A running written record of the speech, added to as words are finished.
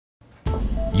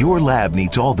Your lab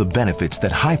needs all the benefits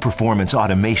that high-performance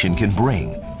automation can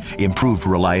bring: improved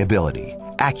reliability,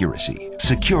 accuracy,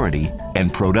 security,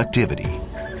 and productivity.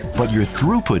 But your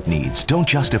throughput needs don't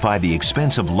justify the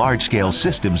expense of large-scale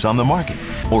systems on the market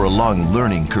or a long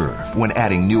learning curve when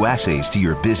adding new assays to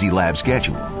your busy lab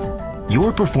schedule.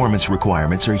 Your performance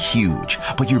requirements are huge,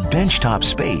 but your benchtop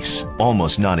space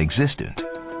almost non-existent.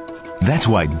 That's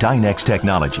why Dynex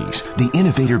Technologies, the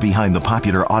innovator behind the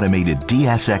popular automated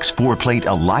DSX 4-plate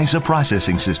ELISA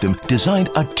processing system, designed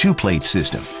a 2-plate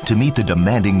system to meet the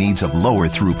demanding needs of lower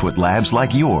throughput labs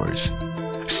like yours.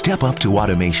 Step up to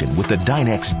automation with the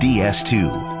Dynex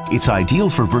DS2. It's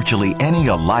ideal for virtually any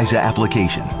ELISA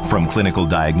application, from clinical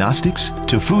diagnostics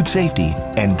to food safety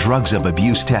and drugs of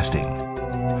abuse testing.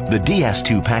 The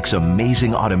DS2 packs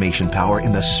amazing automation power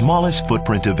in the smallest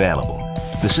footprint available.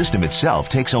 The system itself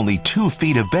takes only 2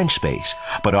 feet of bench space,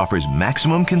 but offers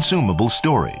maximum consumable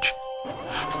storage.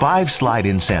 5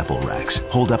 slide-in sample racks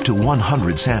hold up to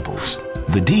 100 samples.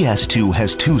 The DS2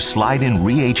 has 2 slide-in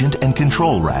reagent and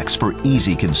control racks for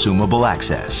easy consumable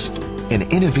access. An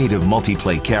innovative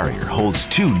multi-plate carrier holds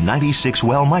 2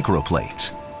 96-well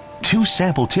microplates. 2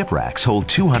 sample tip racks hold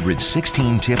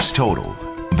 216 tips total.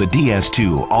 The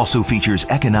DS2 also features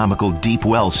economical deep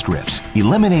well strips,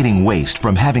 eliminating waste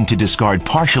from having to discard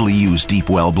partially used deep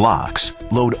well blocks.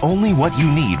 Load only what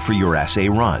you need for your assay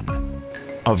run.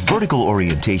 A vertical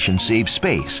orientation saves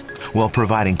space while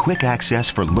providing quick access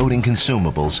for loading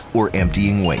consumables or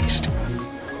emptying waste.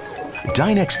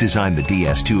 Dynex designed the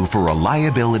DS2 for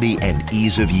reliability and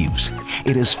ease of use.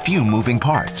 It has few moving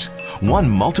parts. One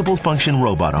multiple function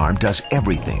robot arm does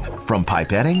everything from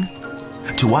pipetting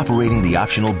to operating the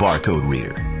optional barcode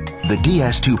reader. The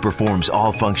DS2 performs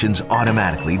all functions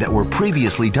automatically that were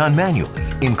previously done manually,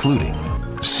 including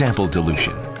sample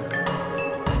dilution.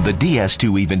 The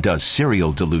DS2 even does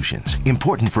serial dilutions,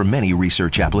 important for many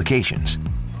research applications.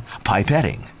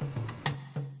 Pipetting,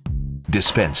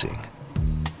 dispensing,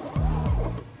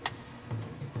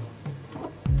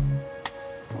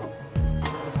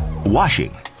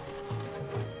 washing,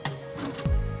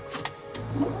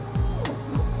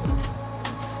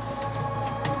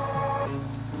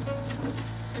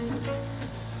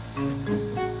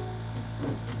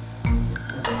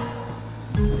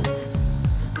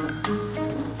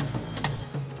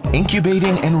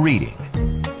 incubating and reading,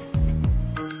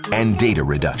 and data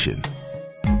reduction.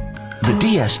 The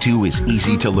DS2 is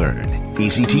easy to learn,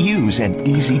 easy to use, and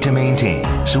easy to maintain,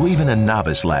 so even a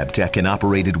novice lab tech can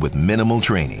operate it with minimal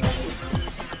training.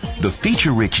 The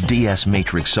feature-rich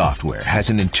DS-Matrix software has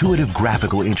an intuitive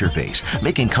graphical interface,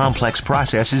 making complex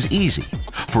processes easy.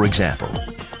 For example,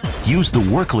 use the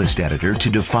work list editor to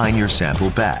define your sample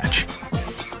batch.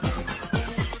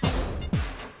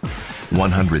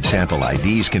 100 sample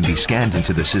IDs can be scanned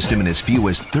into the system in as few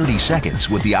as 30 seconds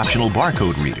with the optional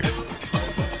barcode reader.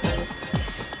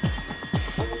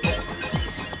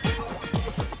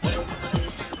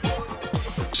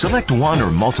 Select one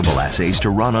or multiple assays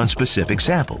to run on specific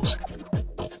samples.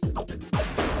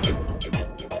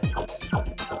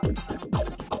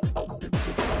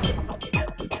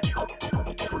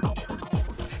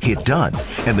 Hit Done,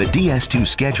 and the DS2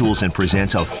 schedules and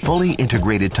presents a fully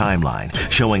integrated timeline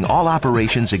showing all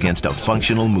operations against a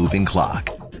functional moving clock.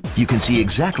 You can see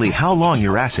exactly how long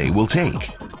your assay will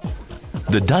take.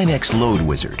 The Dynex Load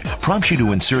Wizard prompts you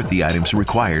to insert the items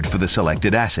required for the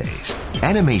selected assays.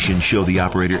 Animations show the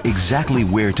operator exactly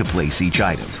where to place each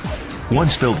item.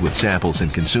 Once filled with samples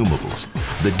and consumables,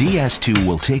 the DS2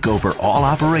 will take over all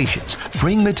operations,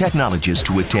 freeing the technologist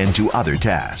to attend to other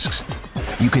tasks.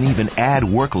 You can even add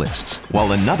work lists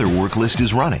while another work list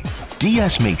is running.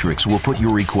 DS-Matrix will put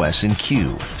your requests in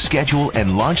queue, schedule,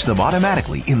 and launch them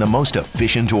automatically in the most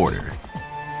efficient order.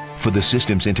 For the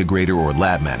systems integrator or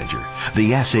lab manager,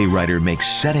 the assay writer makes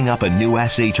setting up a new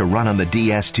assay to run on the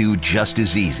DS2 just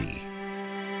as easy.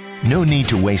 No need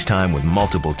to waste time with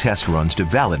multiple test runs to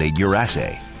validate your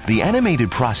assay. The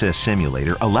animated process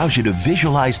simulator allows you to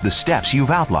visualize the steps you've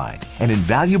outlined, an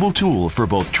invaluable tool for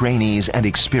both trainees and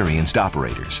experienced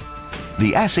operators.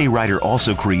 The assay writer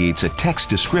also creates a text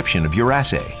description of your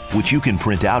assay, which you can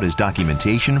print out as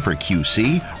documentation for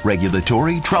QC,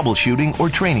 regulatory, troubleshooting, or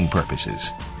training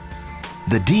purposes.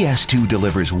 The DS2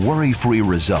 delivers worry-free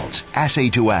results, assay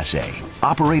to assay,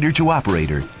 operator to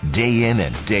operator, day in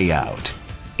and day out.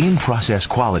 In-process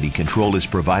quality control is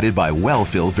provided by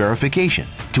well-fill verification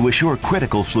to assure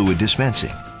critical fluid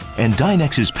dispensing. And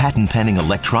Dynex's patent-pending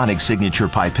electronic signature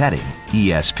pipetting,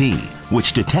 ESP,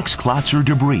 which detects clots or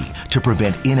debris to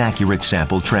prevent inaccurate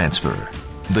sample transfer.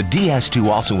 The DS2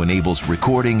 also enables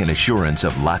recording and assurance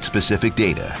of lot-specific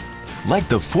data. Like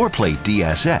the 4-plate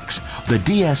DSX, the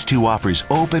DS2 offers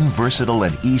open, versatile,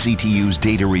 and easy-to-use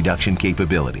data reduction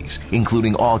capabilities,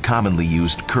 including all commonly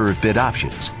used curve fit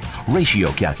options,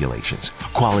 ratio calculations,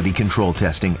 quality control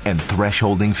testing, and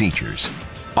thresholding features.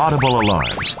 Audible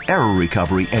alarms, error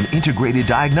recovery, and integrated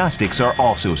diagnostics are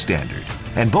also standard.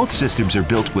 And both systems are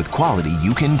built with quality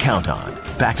you can count on,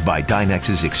 backed by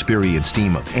Dynex's experienced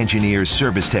team of engineers,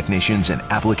 service technicians, and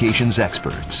applications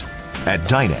experts. At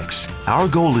Dynex, our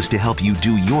goal is to help you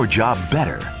do your job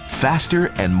better,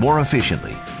 faster, and more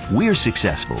efficiently. We're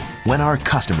successful when our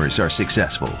customers are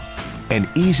successful. An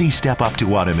easy step up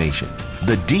to automation.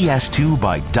 The DS2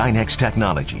 by Dynex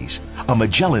Technologies, a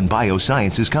Magellan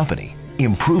Biosciences company,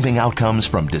 improving outcomes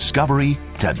from discovery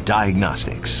to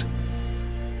diagnostics.